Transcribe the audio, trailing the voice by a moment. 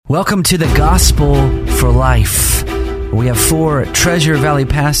Welcome to the Gospel for Life. We have 4 Treasure Valley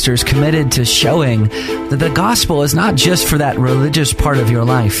pastors committed to showing that the gospel is not just for that religious part of your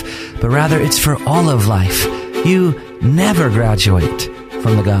life, but rather it's for all of life. You never graduate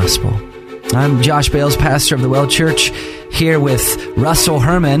from the gospel. I'm Josh Bales, pastor of the Well Church, here with Russell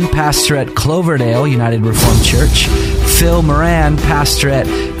Herman, pastor at Cloverdale United Reformed Church, Phil Moran, pastor at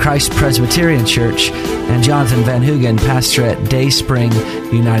Christ Presbyterian Church, and Jonathan Van Hoogen, pastor at Dayspring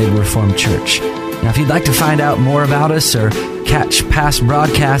United Reformed Church. Now, if you'd like to find out more about us or catch past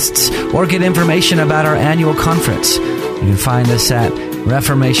broadcasts or get information about our annual conference, you can find us at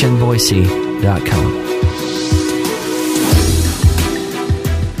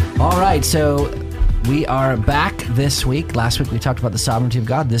reformationboise.com. All right, so we are back this week. Last week we talked about the sovereignty of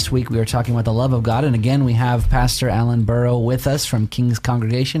God. This week we are talking about the love of God. And again, we have Pastor Alan Burrow with us from King's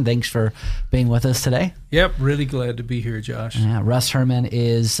Congregation. Thanks for being with us today. Yep, really glad to be here, Josh. Yeah, Russ Herman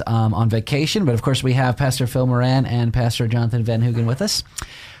is on vacation, but of course we have Pastor Phil Moran and Pastor Jonathan Van Hoogen with us.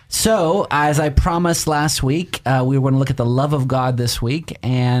 So, as I promised last week, we were going to look at the love of God this week.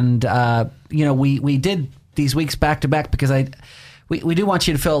 And, we did these weeks back to back because we do want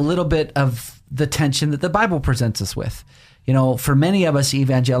you to feel a little bit of the tension that the Bible presents us with. You know, for many of us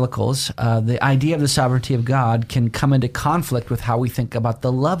evangelicals, the idea of the sovereignty of God can come into conflict with how we think about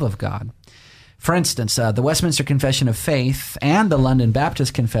the love of God. For instance, the Westminster Confession of Faith and the London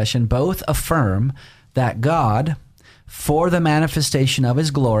Baptist Confession both affirm that God, for the manifestation of his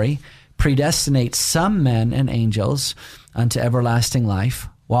glory, predestinates some men and angels unto everlasting life,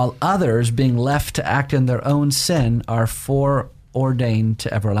 while others, being left to act in their own sin, are foreordained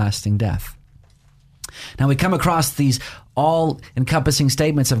to everlasting death. Now, we come across these all-encompassing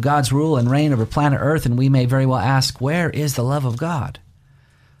statements of God's rule and reign over planet Earth, and we may very well ask, where is the love of God?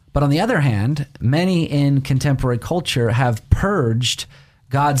 But on the other hand, many in contemporary culture have purged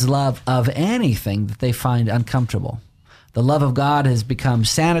God's love of anything that they find uncomfortable. The love of God has become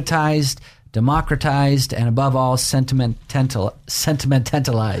sanitized, democratized, and above all,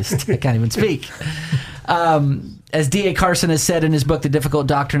 sentimentalized. I can't even speak. As D.A. Carson has said in his book, The Difficult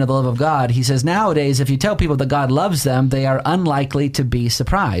Doctrine of the Love of God, he says, nowadays, if you tell people that God loves them, they are unlikely to be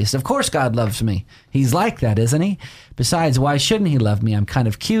surprised. Of course God loves me. He's like that, isn't he? Besides, why shouldn't he love me? I'm kind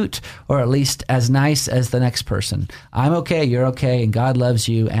of cute, or at least as nice as the next person. I'm okay, you're okay, and God loves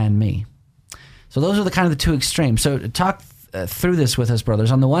you and me. So those are the kind of the two extremes. So talk through this with us,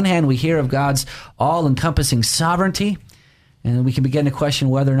 brothers. On the one hand, we hear of God's all-encompassing sovereignty, and we can begin to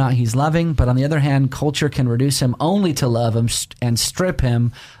question whether or not he's loving. But on the other hand, culture can reduce him only to love him and strip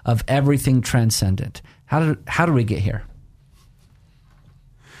him of everything transcendent. How did we get here?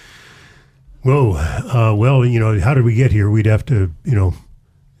 Whoa. How did we get here? We'd have to, go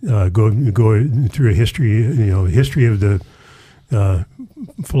through a history of the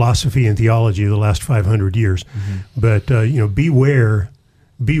philosophy and theology of the last 500 years. Mm-hmm. But, beware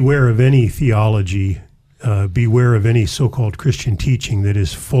of any theology. Beware of any so-called Christian teaching that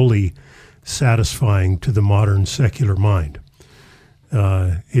is fully satisfying to the modern secular mind.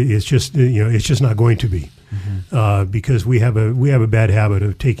 It's just not going to be, because we have a bad habit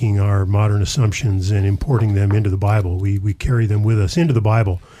of taking our modern assumptions and importing them into the Bible. We carry them with us into the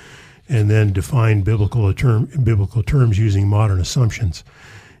Bible, and then define biblical terms using modern assumptions,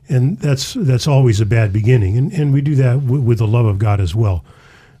 and that's always a bad beginning. And we do that with the love of God as well.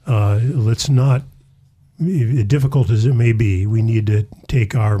 Let's not. Difficult as it may be, we need to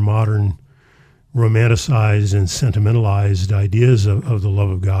take our modern romanticized and sentimentalized ideas of the love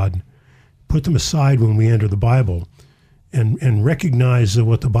of God, put them aside when we enter the Bible, and recognize that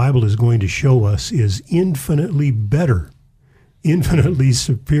what the Bible is going to show us is infinitely better, infinitely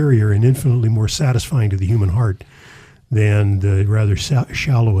superior, and infinitely more satisfying to the human heart than the rather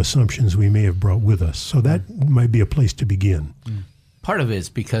shallow assumptions we may have brought with us. So that might be a place to begin. Part of it is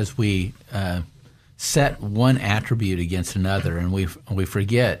because we set one attribute against another, and we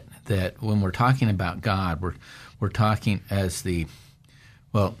forget that when we're talking about God, we're talking as the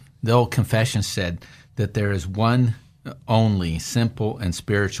old confession said that there is one only simple and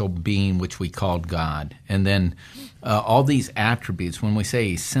spiritual being which we called God. And then all these attributes, when we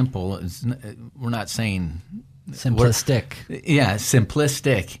say simple, we're not saying simplistic.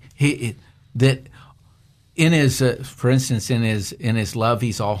 Simplistic. That in his, for instance, in his love,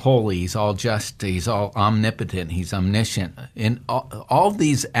 he's all holy, he's all just, he's all omnipotent, he's omniscient, and all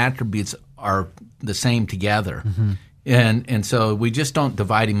these attributes are the same together. Mm-hmm. And so we just don't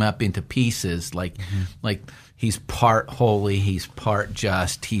divide him up into pieces like he's part holy, he's part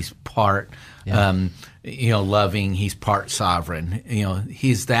just, he's part loving, he's part sovereign.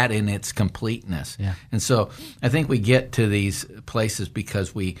 He's that in its completeness. Yeah. And so I think we get to these places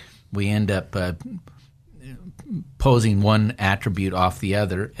because we end up posing one attribute off the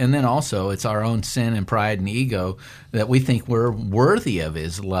other, and then also it's our own sin and pride and ego that we think we're worthy of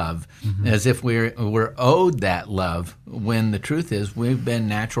his love, as if we're owed that love, when the truth is we've been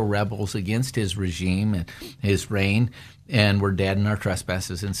natural rebels against his regime and his reign, and we're dead in our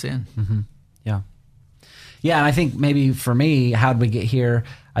trespasses and sin. Yeah. Yeah, and I think maybe for me, how did we get here?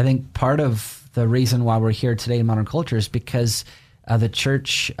 I think part of the reason why we're here today in modern culture is because the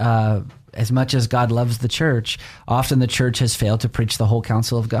church, as much as God loves the church, often the church has failed to preach the whole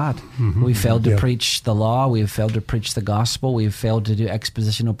counsel of God. We've failed to preach the law. We've failed to preach the gospel. We've failed to do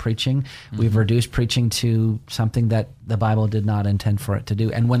expositional preaching. We've reduced preaching to something that the Bible did not intend for it to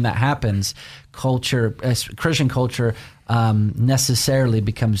do. And when that happens, Christian culture necessarily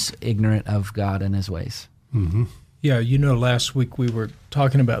becomes ignorant of God and his ways. Yeah, last week we were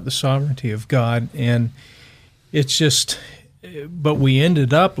talking about the sovereignty of God, and it's just... But we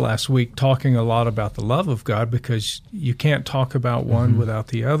ended up last week talking a lot about the love of God, because you can't talk about one without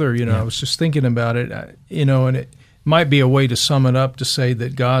the other. I was just thinking about it, and it might be a way to sum it up to say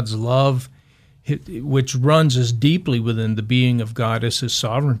that God's love, which runs as deeply within the being of God as his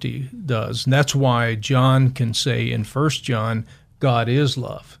sovereignty does. And that's why John can say in 1 John, God is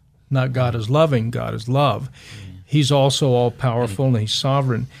love. Not God is loving, God is love. He's also all-powerful and he's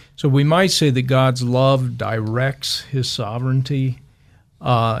sovereign. So we might say that God's love directs his sovereignty,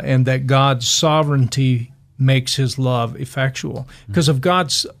 and that God's sovereignty makes his love effectual. Because if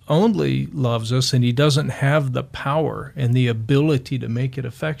God only loves us and he doesn't have the power and the ability to make it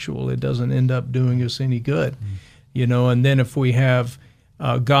effectual, it doesn't end up doing us any good. And then if we have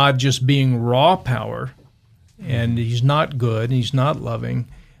God just being raw power, and he's not good and he's not loving,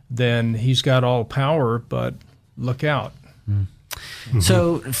 then he's got all power, but look out.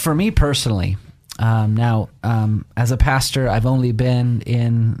 So for me personally, now as a pastor, I've only been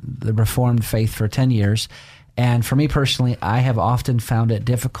in the Reformed faith for 10 years. And for me personally, I have often found it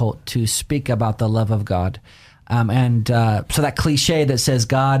difficult to speak about the love of God. So that cliche that says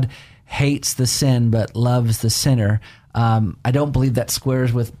God hates the sin but loves the sinner, I don't believe that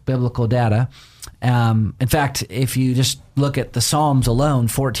squares with biblical data. In fact, if you just look at the Psalms alone,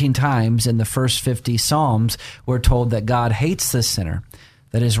 14 times in the first 50 Psalms, we're told that God hates the sinner,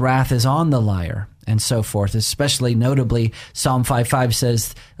 that his wrath is on the liar, and so forth. Especially notably, Psalm 5:5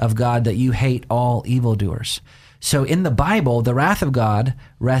 says of God that you hate all evildoers. So in the Bible, the wrath of God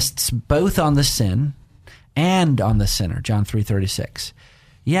rests both on the sin and on the sinner, John 3:36.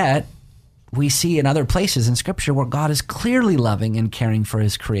 Yet, we see in other places in Scripture where God is clearly loving and caring for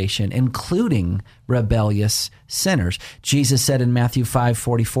his creation, including rebellious sinners. Jesus said in Matthew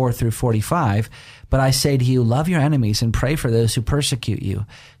 5:44 through 45, "But I say to you, love your enemies and pray for those who persecute you,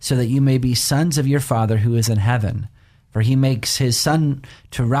 so that you may be sons of your Father who is in heaven. For he makes his sun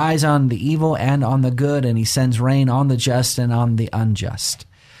to rise on the evil and on the good, and he sends rain on the just and on the unjust."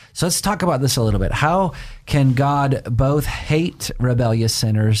 So let's talk about this a little bit. How can God both hate rebellious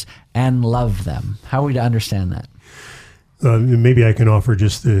sinners and love them? How are we to understand that? Maybe I can offer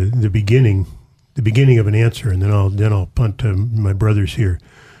just the beginning of an answer, and then I'll punt to my brothers here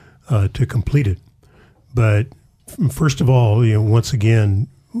to complete it. But first of all, once again,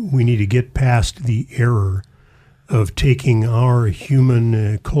 we need to get past the error of taking our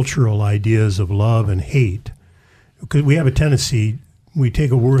human cultural ideas of love and hate, because we have a tendency. We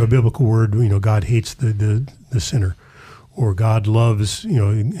take a biblical word, God hates the sinner, or God loves,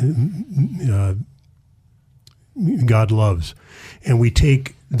 God loves. And we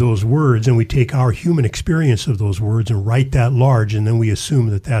take those words and we take our human experience of those words and write that large, and then we assume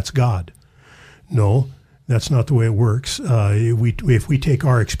that that's God. No, that's not the way it works. If we take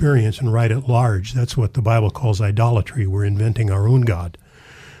our experience and write it large, that's what the Bible calls idolatry. We're inventing our own God.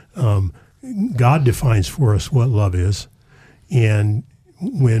 God defines for us what love is. And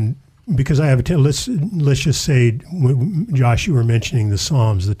because I have let's just say, Josh, you were mentioning the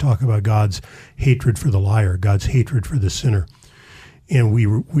Psalms that talk about God's hatred for the liar, God's hatred for the sinner, and we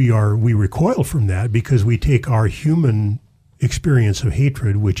recoil from that because we take our human experience of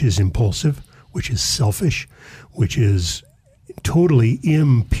hatred, which is impulsive, which is selfish, which is totally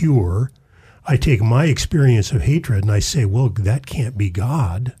impure. I take my experience of hatred and I say, well, that can't be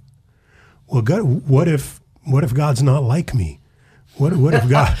God. Well, God, what if God's not like me? What if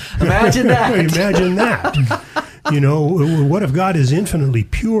God... Imagine that. Imagine that. What if God is infinitely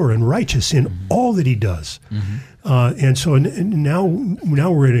pure and righteous in all that he does? And so now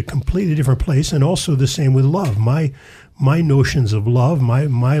we're at a completely different place, and also the same with love. My notions of love,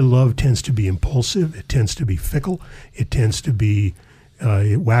 my love tends to be impulsive. It tends to be fickle. It tends to be,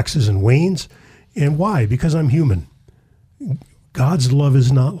 it waxes and wanes. And why? Because I'm human. God's love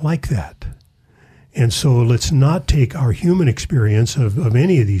is not like that. And so let's not take our human experience of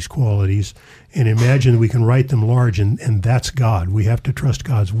any of these qualities and imagine we can write them large and that's God. We have to trust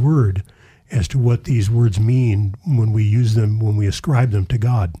God's word as to what these words mean when we use them, when we ascribe them to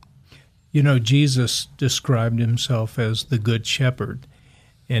God. You know, Jesus described himself as the good shepherd.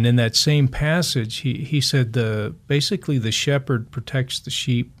 And in that same passage, he said basically the shepherd protects the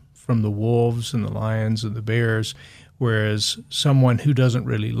sheep from the wolves and the lions and the bears, whereas someone who doesn't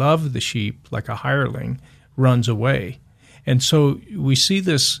really love the sheep, like a hireling, runs away. And so we see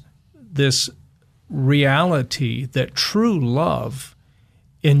this reality that true love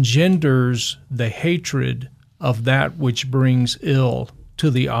engenders the hatred of that which brings ill to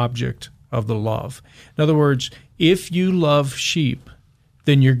the object of the love. In other words, if you love sheep,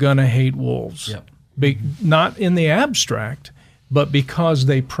 then you're going to hate wolves. Yep. Not in the abstract, but because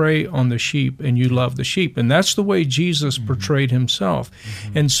they prey on the sheep and you love the sheep. And that's the way Jesus portrayed himself.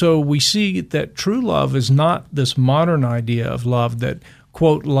 And so we see that true love is not this modern idea of love that,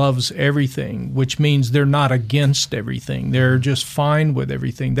 quote, loves everything, which means they're not against everything. They're just fine with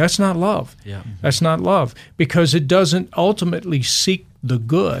everything. That's not love. Yeah. That's not love, because it doesn't ultimately seek the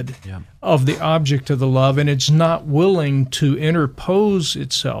good of the object of the love, and it's not willing to interpose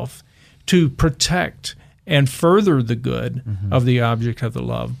itself to protect and further the good of the object of the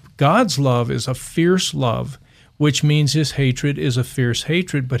love. God's love is a fierce love, which means his hatred is a fierce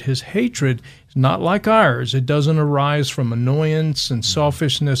hatred, but his hatred is not like ours. It doesn't arise from annoyance and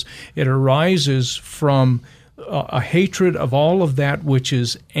selfishness. It arises from a hatred of all of that which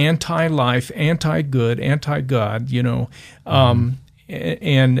is anti-life, anti-good, anti-God,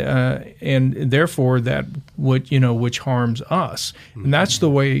 and therefore that which harms us. And that's the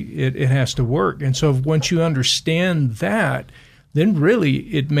way it has to work. And so once you understand that, then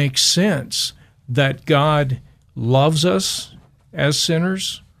really it makes sense that God loves us as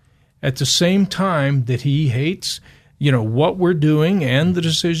sinners at the same time that he hates what we're doing and the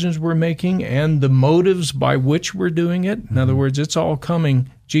decisions we're making and the motives by which we're doing it. In other words, it's all coming.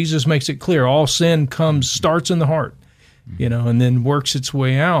 Jesus makes it clear. All sin starts in the heart, and then works its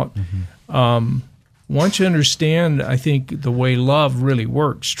way out. Once you understand, I think, the way love really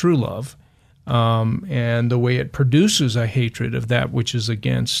works, true love, and the way it produces a hatred of that which is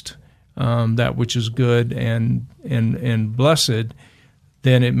against that which is good and blessed,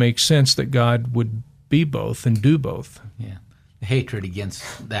 then it makes sense that God would be both and do both. Yeah, hatred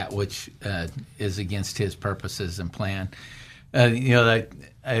against that which is against his purposes and plan. When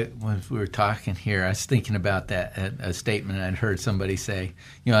we were talking here, I was thinking about that a statement I'd heard somebody say.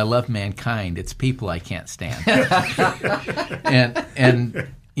 I love mankind. It's people I can't stand. and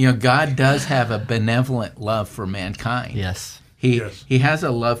God does have a benevolent love for mankind. Yes. He has a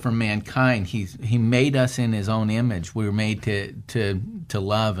love for mankind. He made us in his own image. We were made to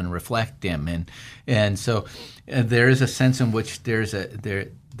love and reflect him, and so there is a sense in which there is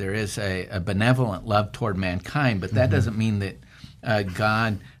a benevolent love toward mankind. But that doesn't mean that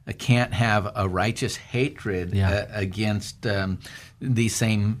God can't have a righteous hatred against these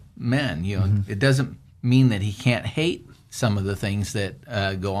same men. It doesn't mean that he can't hate some of the things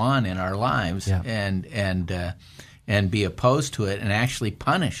that go on in our lives, and be opposed to it and actually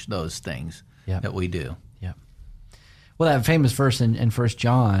punish those things that we do. Yeah. Well, that famous verse in 1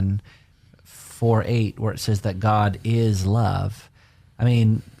 John 4:8 where it says that God is love. I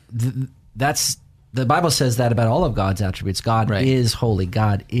mean, that's the Bible says that about all of God's attributes. God is holy.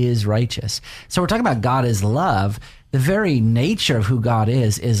 God is righteous. So we're talking about God is love. The very nature of who God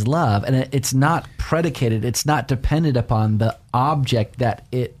is love, and it's not predicated. It's not dependent upon the object that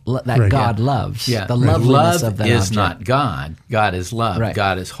God loves. Yeah, the loveliness of that is object. not God. God is love. Right.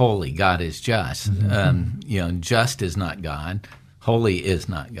 God is holy. God is just. Just is not God. Holy is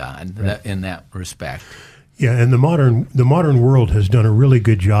not God. In that respect. Yeah, and the modern world has done a really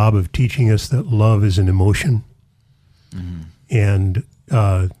good job of teaching us that love is an emotion, and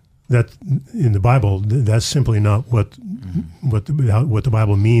that in the Bible, that's simply not what the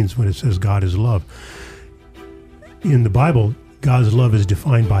Bible means when it says God is love. In the Bible, God's love is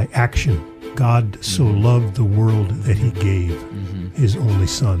defined by action. God so loved the world that he gave his only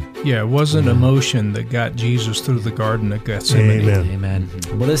Son. Yeah, it wasn't emotion that got Jesus through the Garden of Gethsemane. Amen.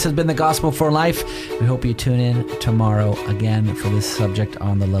 Well, this has been the Gospel for Life. We hope you tune in tomorrow again for this subject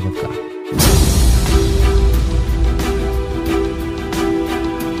on the love of God.